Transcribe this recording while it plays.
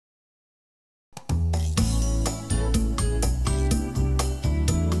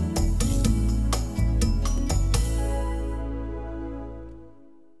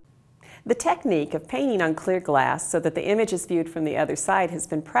The technique of painting on clear glass so that the image is viewed from the other side has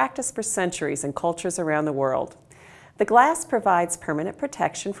been practiced for centuries in cultures around the world. The glass provides permanent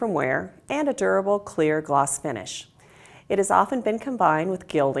protection from wear and a durable, clear gloss finish. It has often been combined with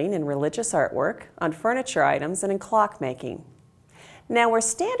gilding in religious artwork, on furniture items, and in clock making. Now, where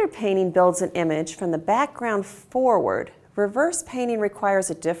standard painting builds an image from the background forward, reverse painting requires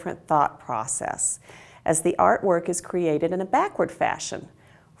a different thought process, as the artwork is created in a backward fashion.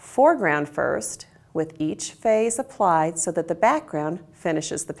 Foreground first, with each phase applied so that the background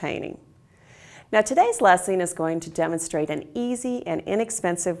finishes the painting. Now, today's lesson is going to demonstrate an easy and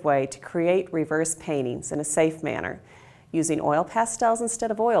inexpensive way to create reverse paintings in a safe manner, using oil pastels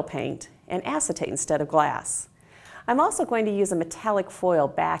instead of oil paint and acetate instead of glass. I'm also going to use a metallic foil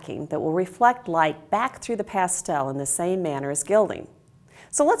backing that will reflect light back through the pastel in the same manner as gilding.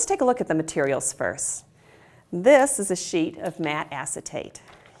 So let's take a look at the materials first. This is a sheet of matte acetate.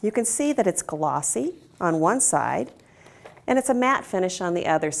 You can see that it's glossy on one side and it's a matte finish on the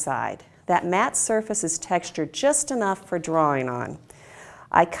other side. That matte surface is textured just enough for drawing on.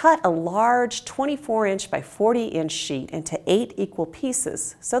 I cut a large 24-inch by 40-inch sheet into 8 equal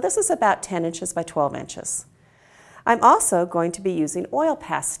pieces, so this is about 10 inches by 12 inches. I'm also going to be using oil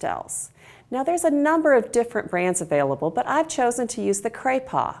pastels. Now, there's a number of different brands available, but I've chosen to use the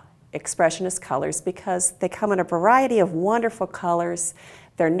Craypaw Expressionist colors because they come in a variety of wonderful colors,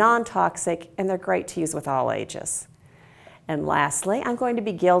 they're non-toxic, and they're great to use with all ages. And lastly, I'm going to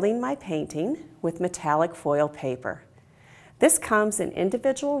be gilding my painting with metallic foil paper. This comes in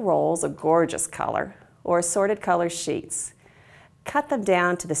individual rolls of gorgeous color or assorted color sheets. Cut them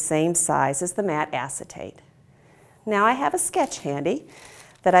down to the same size as the matte acetate. Now, I have a sketch handy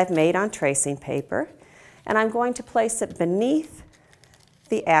that I've made on tracing paper, and I'm going to place it beneath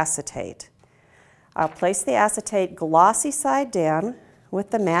the acetate. I'll place the acetate glossy side down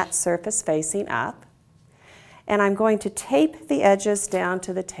with the matte surface facing up, and I'm going to tape the edges down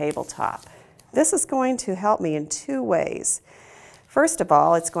to the tabletop. This is going to help me in two ways. First of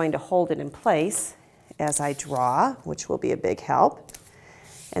all, it's going to hold it in place as I draw, which will be a big help.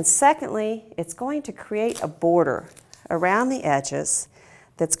 And secondly, it's going to create a border around the edges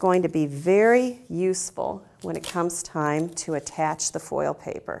that's going to be very useful when it comes time to attach the foil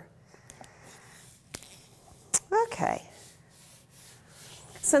paper. Okay.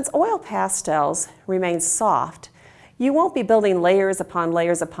 Since oil pastels remain soft, you won't be building layers upon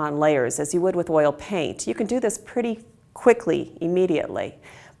layers upon layers as you would with oil paint. You can do this pretty quickly, immediately.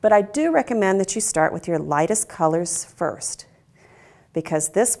 But I do recommend that you start with your lightest colors first, because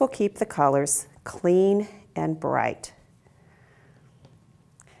this will keep the colors clean and bright.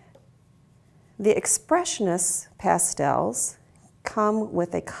 The Expressionist pastels come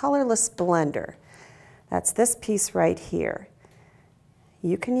with a colorless blender. That's this piece right here.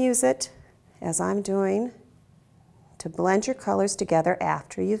 You can use it, as I'm doing, to blend your colors together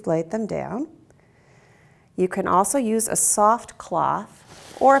after you've laid them down. You can also use a soft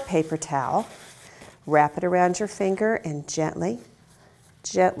cloth or a paper towel. Wrap it around your finger and gently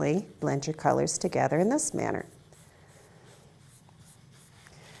blend your colors together in this manner.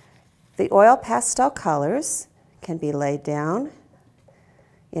 The oil pastel colors can be laid down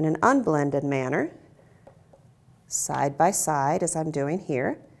in an unblended manner, side by side as I'm doing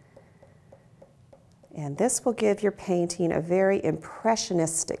here. And this will give your painting a very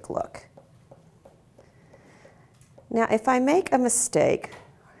impressionistic look. Now, if I make a mistake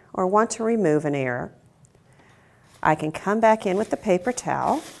or want to remove an error, I can come back in with the paper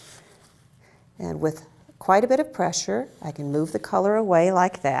towel, and with quite a bit of pressure, I can move the color away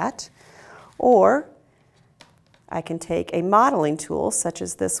like that. Or I can take a modeling tool, such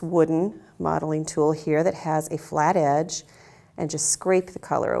as this wooden modeling tool here that has a flat edge, and just scrape the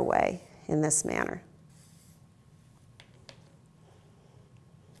color away in this manner.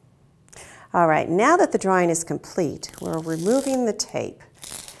 All right, now that the drawing is complete, we're removing the tape,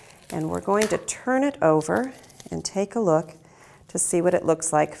 and we're going to turn it over and take a look to see what it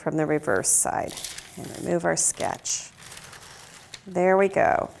looks like from the reverse side. And remove our sketch. There we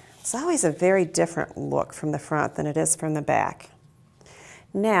go. It's always a very different look from the front than it is from the back.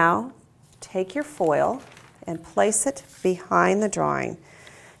 Now, take your foil and place it behind the drawing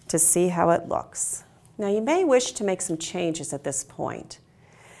to see how it looks. Now, you may wish to make some changes at this point.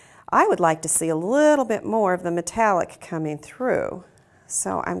 I would like to see a little bit more of the metallic coming through.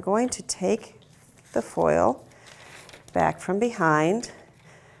 So I'm going to take the foil back from behind,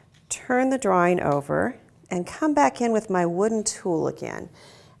 turn the drawing over, and come back in with my wooden tool again.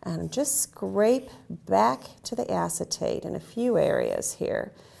 And just scrape back to the acetate in a few areas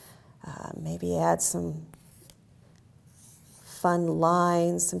here. Maybe add some fun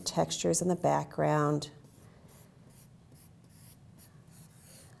lines, some textures in the background,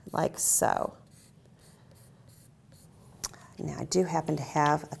 like so. Now I do happen to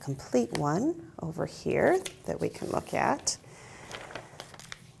have a complete one over here that we can look at.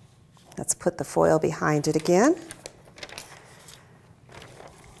 Let's put the foil behind it again.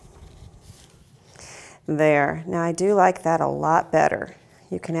 There. Now I do like that a lot better.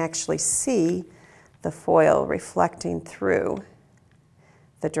 You can actually see the foil reflecting through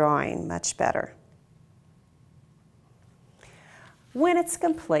the drawing much better. When it's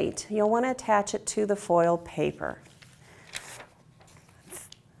complete, you'll want to attach it to the foil paper.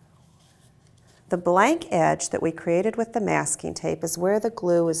 The blank edge that we created with the masking tape is where the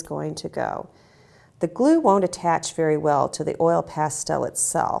glue is going to go. The glue won't attach very well to the oil pastel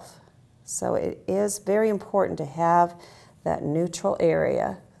itself, so it is very important to have that neutral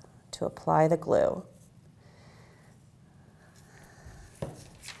area to apply the glue.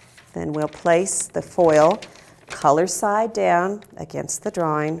 Then we'll place the foil color side down against the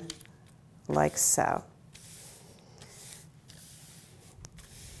drawing, like so.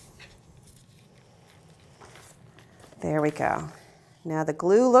 There we go. Now the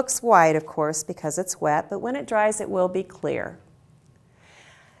glue looks white, of course, because it's wet, but when it dries it will be clear.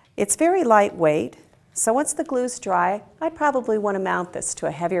 It's very lightweight, so once the glue's dry, I'd probably want to mount this to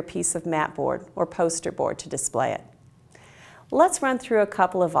a heavier piece of mat board or poster board to display it. Let's run through a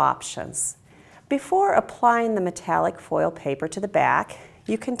couple of options. Before applying the metallic foil paper to the back,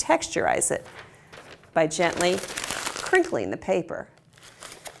 you can texturize it by gently crinkling the paper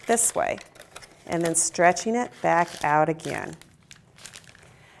this way and then stretching it back out again.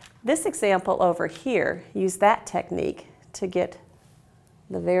 This example over here used that technique to get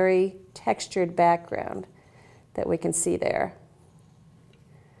the very textured background that we can see there.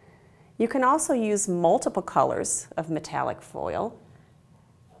 You can also use multiple colors of metallic foil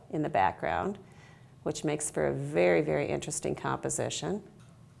in the background, which makes for a very, very interesting composition.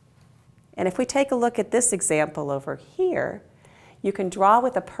 And if we take a look at this example over here, you can draw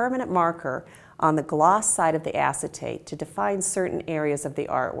with a permanent marker on the gloss side of the acetate to define certain areas of the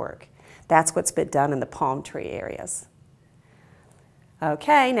artwork. That's what's been done in the palm tree areas.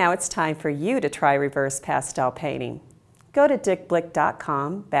 Okay, now it's time for you to try reverse pastel painting. Go to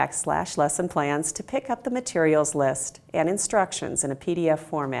dickblick.com/lesson plans to pick up the materials list and instructions in a PDF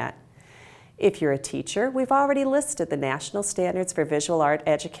format. If you're a teacher, we've already listed the national standards for visual art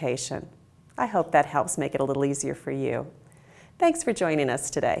education. I hope that helps make it a little easier for you. Thanks for joining us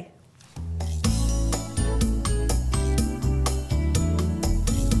today.